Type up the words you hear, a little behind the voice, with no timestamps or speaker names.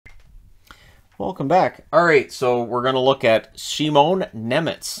welcome back. All right, so we're going to look at Szymon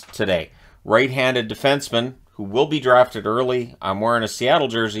Nemec today. Right-handed defenseman who will be drafted early. I'm wearing a Seattle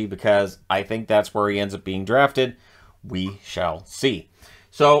jersey because I think that's where he ends up being drafted. We shall see.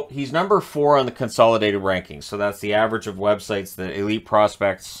 So he's number 4 on the consolidated rankings. So that's the average of websites that Elite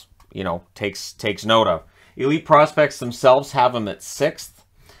Prospects, takes note of. Elite Prospects themselves have him at 6th.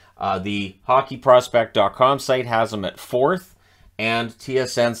 The hockeyprospect.com site has him at 4th. And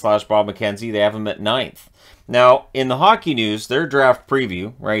TSN/Bob McKenzie, they have him at 9th. Now, in the hockey news, their draft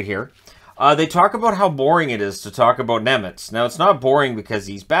preview right here, they talk about how boring it is to talk about Nemec. Now, it's not boring because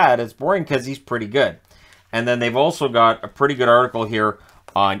he's bad. It's boring because he's pretty good. And then they've also got a pretty good article here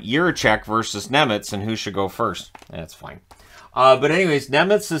on Jiricek versus Nemec and who should go first. That's fine. But anyways,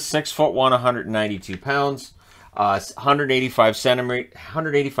 Nemec is 6'1", 192 pounds, 185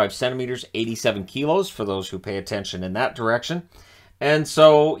 centimeters, 87 kilos for those who pay attention in that direction. And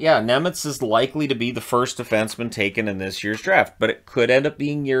so, yeah, Nemec is likely to be the first defenseman taken in this year's draft, but it could end up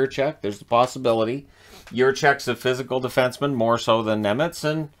being Jiricek. There's the possibility. Jiricek's a physical defenseman more so than Nemec,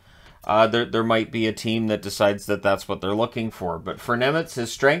 and there might be a team that decides that that's what they're looking for. But for Nemec,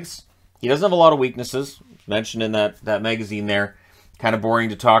 his strengths, he doesn't have a lot of weaknesses. Mentioned in that magazine there. Kind of boring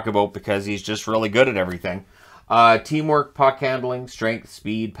to talk about because he's just really good at everything. Teamwork, puck handling, strength,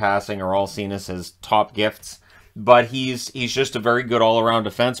 speed, passing are all seen as his top gifts. But he's just a very good all-around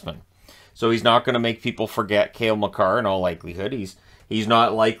defenseman. So he's not going to make people forget Cale Makar in all likelihood. He's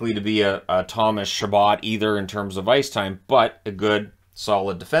not likely to be a Thomas Chabot either in terms of ice time, but a good,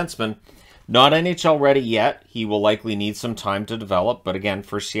 solid defenseman. Not NHL ready yet. He will likely need some time to develop. But again,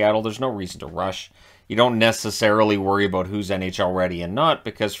 for Seattle, there's no reason to rush. You don't necessarily worry about who's NHL ready and not,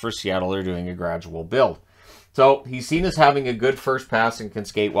 because for Seattle, they're doing a gradual build. So he's seen as having a good first pass and can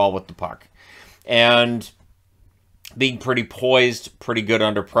skate well with the puck. And being pretty poised, pretty good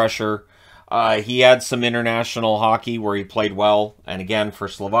under pressure. He had some international hockey where he played well. And again, for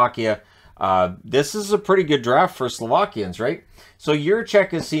Slovakia, this is a pretty good draft for Slovakians, right? So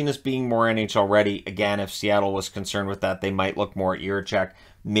Jiricek is seen as being more NHL ready. Again, if Seattle was concerned with that, they might look more at Jiricek.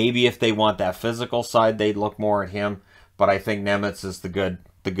 Maybe if they want that physical side, they'd look more at him. But I think Nemec is the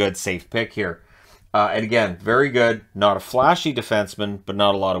good safe pick here. And again, very good. Not a flashy defenseman, but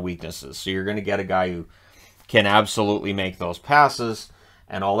not a lot of weaknesses. So you're going to get a guy who can absolutely make those passes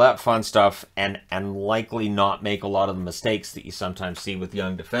and all that fun stuff, and likely not make a lot of the mistakes that you sometimes see with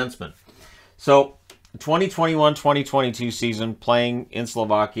young defensemen. So 2021-2022 season, playing in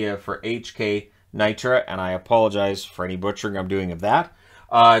Slovakia for HK Nitra, and I apologize for any butchering I'm doing of that.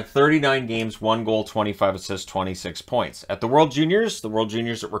 39 games, 1 goal, 25 assists, 26 points. At the World Juniors that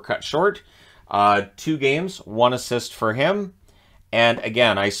were cut short, 2 games, 1 assist for him. And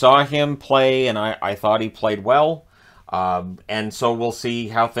again, I saw him play, and I thought he played well. And so we'll see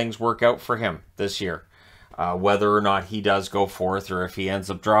how things work out for him this year. Whether or not he does go 4th or if he ends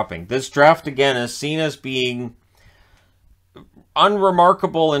up dropping. This draft, again, is seen as being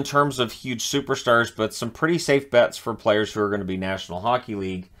unremarkable in terms of huge superstars, but some pretty safe bets for players who are going to be National Hockey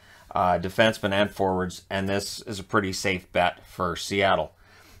League defensemen and forwards. And this is a pretty safe bet for Seattle.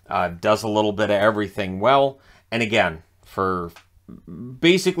 Does a little bit of everything well. And again,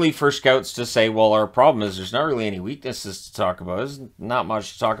 basically for scouts to say, well, our problem is there's not really any weaknesses to talk about. There's not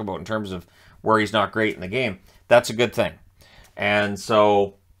much to talk about in terms of where he's not great in the game. That's a good thing. And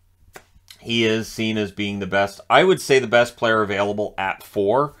so he is seen as being the best. I would say the best player available at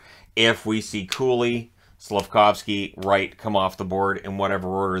 4 if we see Cooley, Slavkovsky, Wright come off the board in whatever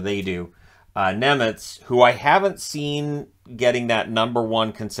order they do. Nemec, who I haven't seen getting that number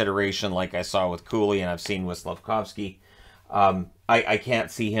 1 consideration like I saw with Cooley and I've seen with Slavkovsky. I can't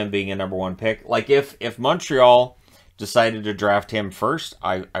see him being a number 1 pick. Like if Montreal decided to draft him first,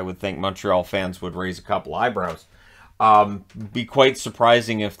 I would think Montreal fans would raise a couple eyebrows. Be quite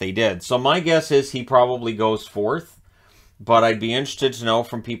surprising if they did. So my guess is he probably goes 4th. But I'd be interested to know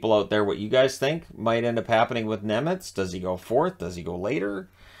from people out there what you guys think might end up happening with Nemec. Does he go 4th? Does he go later?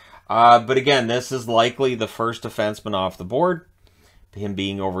 But again, this is likely the first defenseman off the board. Him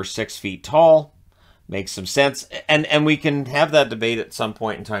being over 6 feet tall makes some sense. And we can have that debate at some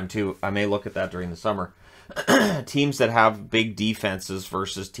point in time too. I may look at that during the summer. Teams that have big defenses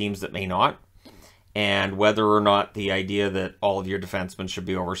versus teams that may not. And whether or not the idea that all of your defensemen should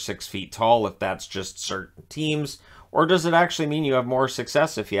be over 6 feet tall, if that's just certain teams, or does it actually mean you have more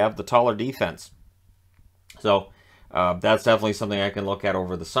success if you have the taller defense? So that's definitely something I can look at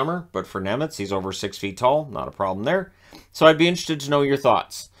over the summer. But for Nemec, he's over 6 feet tall. Not a problem there. So I'd be interested to know your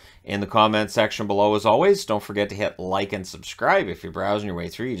thoughts in the comment section below. As always, don't forget to hit like and subscribe if you're browsing your way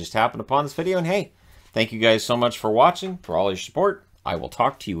through. You just happened upon this video. And hey, thank you guys so much for watching, for all your support. I will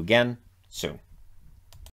talk to you again soon.